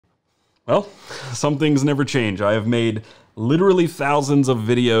Well, some things never change. I have made literally thousands of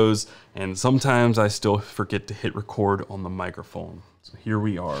videos, and sometimes I still forget to hit record on the microphone. So here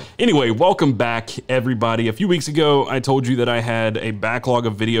we are. Anyway, welcome back, everybody. A few weeks ago, I told you that I had a backlog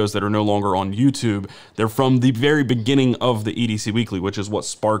of videos that are no longer on YouTube. They're from the very beginning of the EDC Weekly, which is what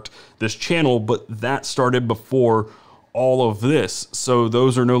sparked this channel, but that started before all of this. So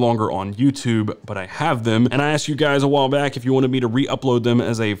those are no longer on YouTube, but I have them. And I asked you guys a while back if you wanted me to re-upload them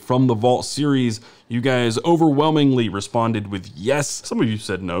as a From the Vault series. You guys overwhelmingly responded with yes. Some of you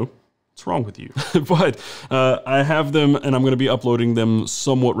said no. What's wrong with you? But I have them, and I'm going to be uploading them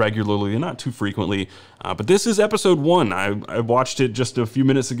somewhat regularly and not too frequently. But this is episode 1. I watched it just a few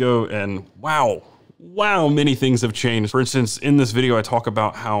minutes ago, and wow, many things have changed. For instance, in this video, I talk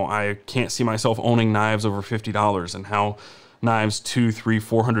about how I can't see myself owning knives over $50 and how knives $200,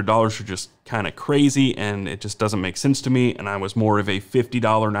 $300, $400 are just kind of crazy and it just doesn't make sense to me. And I was more of a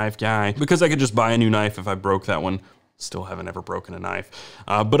 $50 knife guy because I could just buy a new knife if I broke that one. Still haven't ever broken a knife.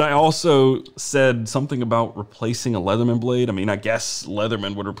 But I also said something about replacing a Leatherman blade. I mean, I guess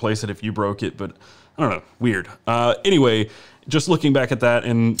Leatherman would replace it if you broke it, but I don't know, weird. Anyway, just looking back at that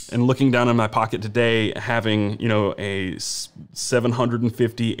and looking down in my pocket today, having, you know, a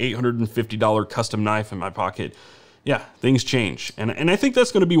 $750, $850 custom knife in my pocket, yeah, things change. And I think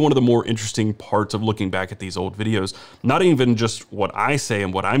that's going to be one of the more interesting parts of looking back at these old videos. Not even just what I say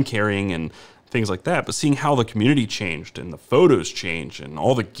and what I'm carrying and things like that, but seeing how the community changed and the photos changed and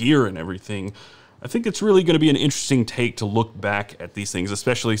all the gear and everything. I think it's really going to be an interesting take to look back at these things,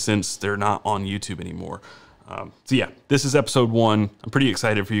 especially since they're not on YouTube anymore. So yeah, this is episode 1. I'm pretty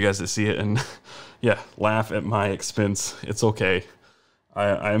excited for you guys to see it and yeah, laugh at my expense. It's okay.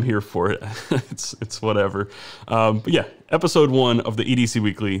 I am here for it. it's whatever. But yeah, episode 1 of the EDC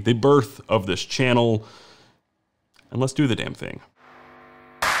Weekly, the birth of this channel, and let's do the damn thing.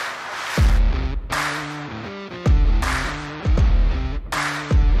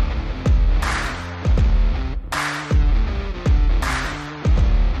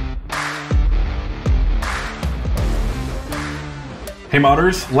 Hey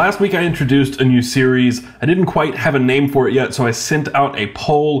modders, last week I introduced a new series. I didn't quite have a name for it yet, so I sent out a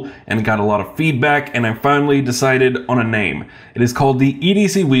poll and got a lot of feedback, and I finally decided on a name. It is called the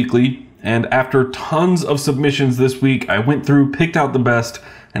EDC Weekly, and after tons of submissions this week, I went through, picked out the best,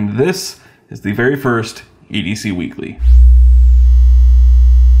 and this is the very first EDC Weekly.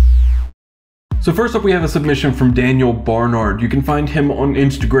 So first up, we have a submission from Daniel Barnard. You can find him on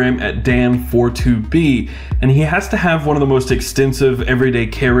Instagram at Dan42B, and he has to have one of the most extensive everyday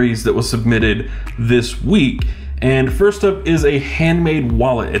carries that was submitted this week. And first up is a handmade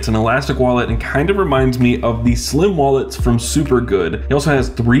wallet. It's an elastic wallet and kind of reminds me of the slim wallets from Super Good. He also has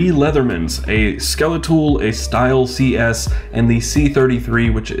 3 Leathermans, a Skeletool, a Style CS, and the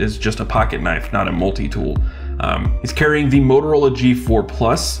C33, which is just a pocket knife, not a multi-tool. He's carrying the Motorola G4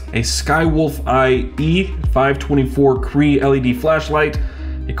 Plus, a Skywolf IE 524 Cree LED flashlight,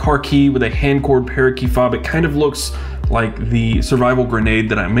 a car key with a hand cord parakeet fob. It kind of looks like the survival grenade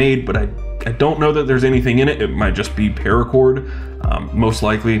that I made, but I don't know that there's anything in it. It might just be paracord, most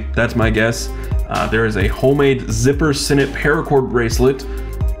likely. That's my guess. There is a homemade zipper Senate paracord bracelet,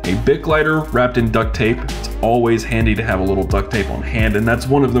 a Bic lighter wrapped in duct tape. It's always handy to have a little duct tape on hand, and that's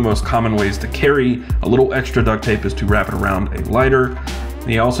one of the most common ways to carry a little extra duct tape is to wrap it around a lighter.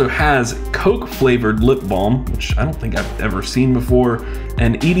 He also has Coke flavored lip balm, which I don't think I've ever seen before,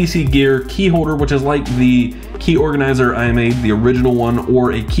 an EDC Gear key holder, which is like the key organizer I made, the original one,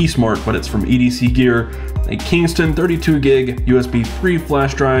 or a Key Smart, but it's from EDC Gear, a Kingston 32 gig USB 3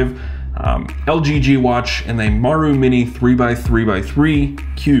 flash drive, LGG watch, and a Maru Mini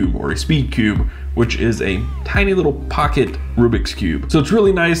 3x3x3 cube, or a speed cube, which is a tiny little pocket Rubik's Cube. So it's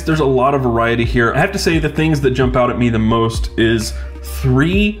really nice. There's a lot of variety here. I have to say the things that jump out at me the most is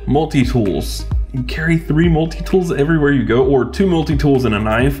 3 multi-tools. You carry 3 multi-tools everywhere you go, or 2 multi-tools and a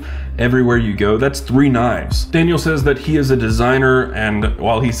knife everywhere you go. That's 3 knives. Daniel says that he is a designer, and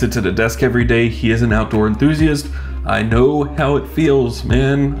while he sits at a desk every day, he is an outdoor enthusiast. I know how it feels,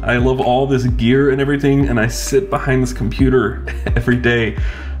 man. I love all this gear and everything, and I sit behind this computer every day,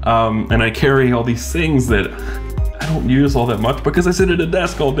 and I carry all these things that I don't use all that much because I sit at a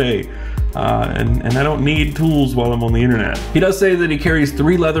desk all day. And I don't need tools while I'm on the internet. He does say that he carries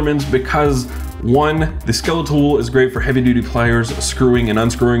 3 Leathermans because 1, the Skeletool is great for heavy duty pliers, screwing and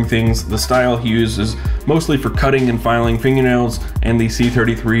unscrewing things. The style he uses mostly for cutting and filing fingernails, and the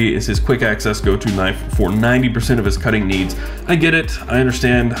C33 is his quick access go-to knife for 90% of his cutting needs. I get it, I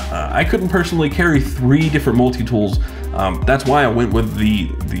understand. I couldn't personally carry 3 different multi-tools That's why I went with the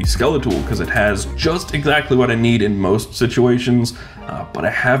Skeletool, because it has just exactly what I need in most situations. But I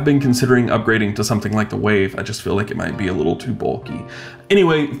have been considering upgrading to something like the Wave. I just feel like it might be a little too bulky.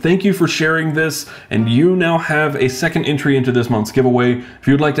 Anyway, thank you for sharing this, and you now have a second entry into this month's giveaway. If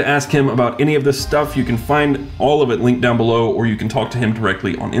you would like to ask him about any of this stuff, you can find all of it linked down below, or you can talk to him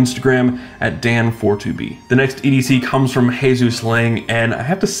directly on Instagram at Dan42B. The next EDC comes from Jesus Liang, and I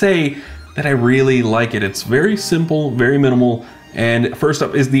have to say that I really like it. It's very simple, very minimal. And first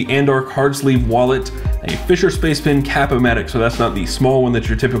up is the Andar card sleeve wallet, a Fisher Spacepen Cap-O-Matic, so that's not the small one that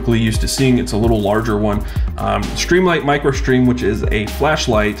you're typically used to seeing, it's a little larger one. Streamlight Micro Stream, which is a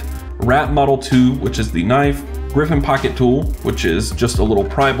flashlight, Rat Model 2, which is the knife, Griffin Pocket Tool, which is just a little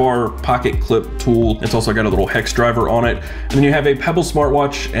pry bar pocket clip tool. It's also got a little hex driver on it. And then you have a Pebble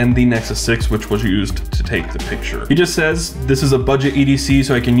smartwatch and the Nexus 6, which was used to take the picture. He just says, this is a budget EDC,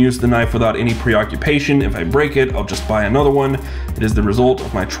 so I can use the knife without any preoccupation. If I break it, I'll just buy another one. It is the result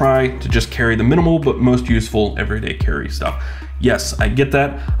of my try to just carry the minimal but most useful everyday carry stuff. Yes, I get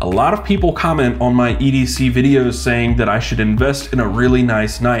that. A lot of people comment on my EDC videos saying that I should invest in a really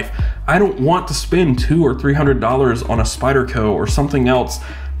nice knife. I don't want to spend $200 or $300 on a Spyderco or something else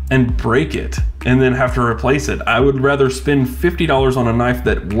and break it and then have to replace it. I would rather spend $50 on a knife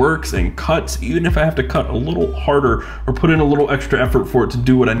that works and cuts, even if I have to cut a little harder or put in a little extra effort for it to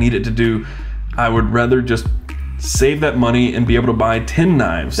do what I need it to do. I would rather just save that money and be able to buy 10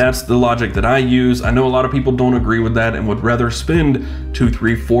 knives. That's the logic that I use. I know a lot of people don't agree with that and would rather spend $200,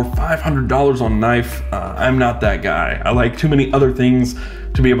 $300, $400, $500 on a knife. I'm not that guy. I like too many other things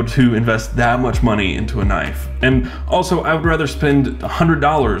to be able to invest that much money into a knife. And also, I would rather spend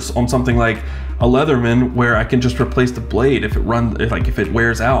 $100 on something like a Leatherman, where I can just replace the blade. If it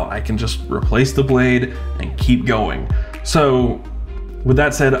wears out, I can just replace the blade and keep going. So with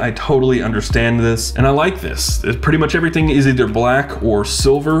that said, I totally understand this, and I like this. Pretty much everything is either black or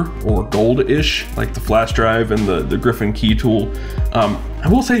silver or gold-ish, like the flash drive and the Griffin key tool. I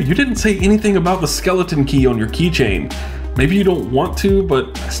will say, you didn't say anything about the skeleton key on your keychain. Maybe you don't want to,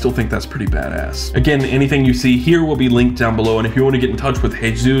 but I still think that's pretty badass. Again, anything you see here will be linked down below, and if you want to get in touch with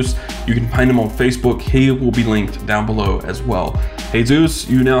Jesus, you can find him on Facebook. He will be linked down below as well. Jesus,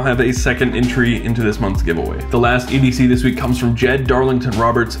 you now have a second entry into this month's giveaway. The last EDC this week comes from Jed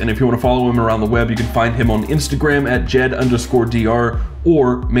Darlington-Roberts, and if you want to follow him around the web, you can find him on Instagram at Jed_DR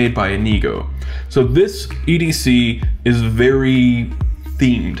or Made by Inigo. So this EDC is very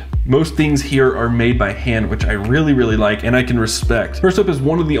themed. Most things here are made by hand, which I really, really like and I can respect. First up is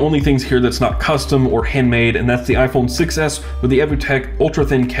one of the only things here that's not custom or handmade, and that's the iPhone 6s with the EvuTech ultra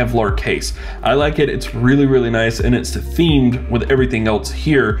thin Kevlar case. I like it, it's really, really nice, and it's themed with everything else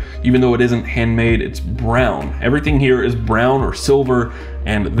here. Even though it isn't handmade, it's brown. Everything here is brown or silver,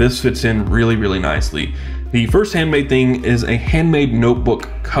 and this fits in really, really nicely. The first handmade thing is a handmade notebook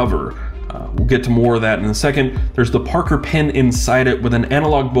cover. We'll get to more of that in a second. There's the Parker pen inside it with an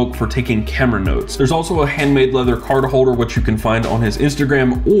analog book for taking camera notes. There's also a handmade leather card holder, which you can find on his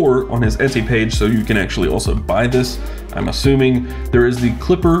Instagram or on his Etsy page, so you can actually also buy this, I'm assuming. There is the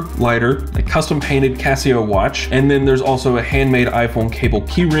clipper lighter, a custom painted Casio watch, and then there's also a handmade iPhone cable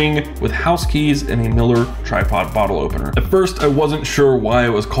key ring with house keys and a Miller tripod bottle opener. At first, I wasn't sure why it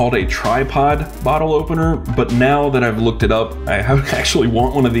was called a tripod bottle opener, but now that I've looked it up, I actually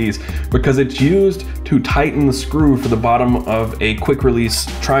want one of these because it's used to tighten the screw for the bottom of a quick release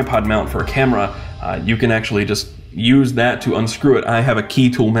tripod mount for a camera. You can actually just use that to unscrew it. I have a key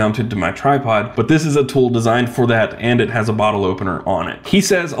tool mounted to my tripod, but this is a tool designed for that, and it has a bottle opener on it. He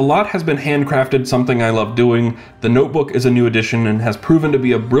says, a lot has been handcrafted, something I love doing. The notebook is a new addition and has proven to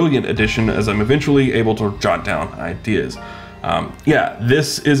be a brilliant addition as I'm eventually able to jot down ideas. Yeah,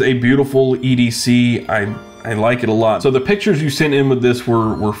 this is a beautiful EDC. I like it a lot. So the pictures you sent in with this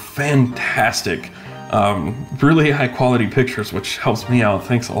were fantastic. Really high quality pictures, which helps me out.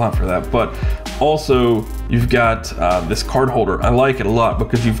 Thanks a lot for that. But also you've got this card holder. I like it a lot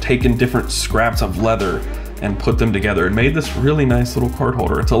because you've taken different scraps of leather and put them together and made this really nice little card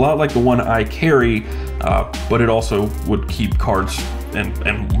holder. It's a lot like the one I carry, but it also would keep cards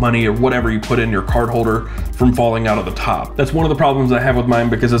and money or whatever you put in your card holder from falling out of the top. That's one of the problems I have with mine,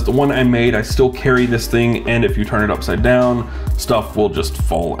 because it's the one I made. I still carry this thing, and if you turn it upside down, stuff will just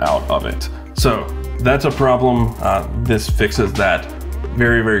fall out of it. So that's a problem. This fixes that.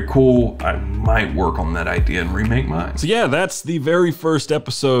 Very, very cool. I might work on that idea and remake mine. So yeah, that's the very first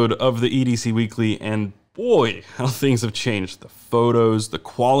episode of the EDC Weekly, and boy, how things have changed. The photos, the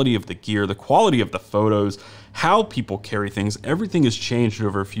quality of the gear, the quality of the photos, how people carry things, everything has changed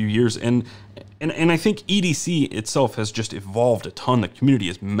over a few years. And And I think EDC itself has just evolved a ton. The community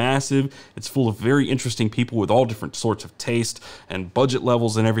is massive. It's full of very interesting people with all different sorts of taste and budget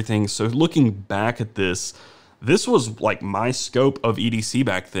levels and everything. So looking back at this was like my scope of EDC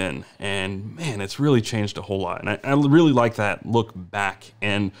back then. And man, it's really changed a whole lot. And I really like that look back.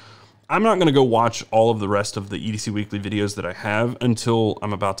 And I'm not going to go watch all of the rest of the EDC Weekly videos that I have until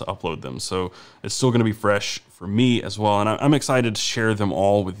I'm about to upload them. So it's still going to be fresh for me as well. And I'm excited to share them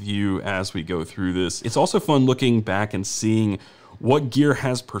all with you as we go through this. It's also fun looking back and seeing what gear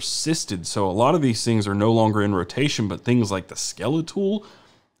has persisted. So a lot of these things are no longer in rotation, but things like the Skeletal,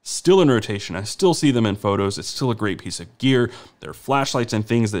 still in rotation. I still see them in photos. It's still a great piece of gear. They're flashlights and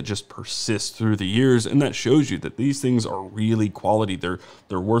things that just persist through the years, and that shows you that these things are really quality. They're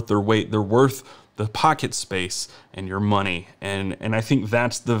worth their weight. They're worth the pocket space and your money. And I think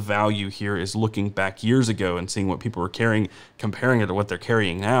that's the value here, is looking back years ago and seeing what people were carrying, comparing it to what they're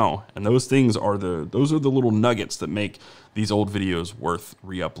carrying now. And those things are those are the little nuggets that make these old videos worth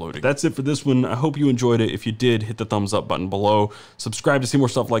re-uploading. That's it for this one. I hope you enjoyed it. If you did, hit the thumbs up button below. Subscribe to see more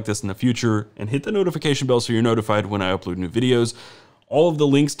stuff like this in the future, and hit the notification bell so you're notified when I upload new videos. All of the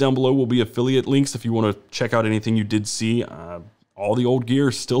links down below will be affiliate links if you want to check out anything you did see. All the old gear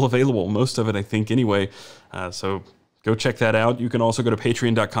is still available, most of it, I think, anyway. So go check that out. You can also go to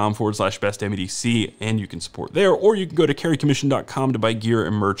patreon.com/bestdamnedc and you can support there, or you can go to carrycommission.com to buy gear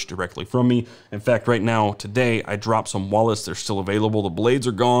and merch directly from me. In fact, right now, today, I dropped some wallets. They're still available. The blades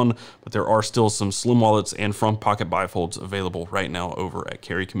are gone, but there are still some slim wallets and front pocket bifolds available right now over at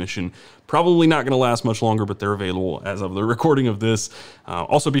Carry Commission. Probably not going to last much longer, but they're available as of the recording of this.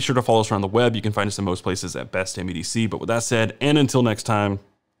 Also, be sure to follow us around the web. You can find us in most places at Best Damn EDC. But with that said, and until next time,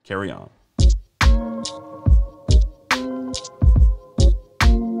 carry on.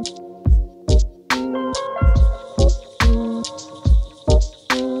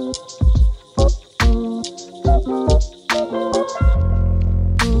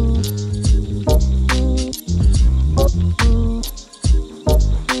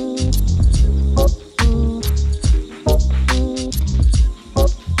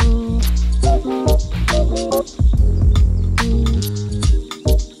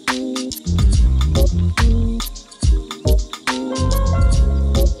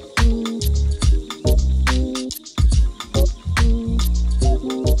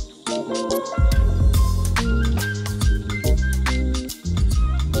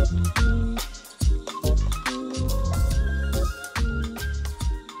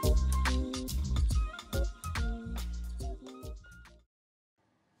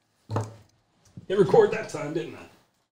 Hit record that time, didn't I?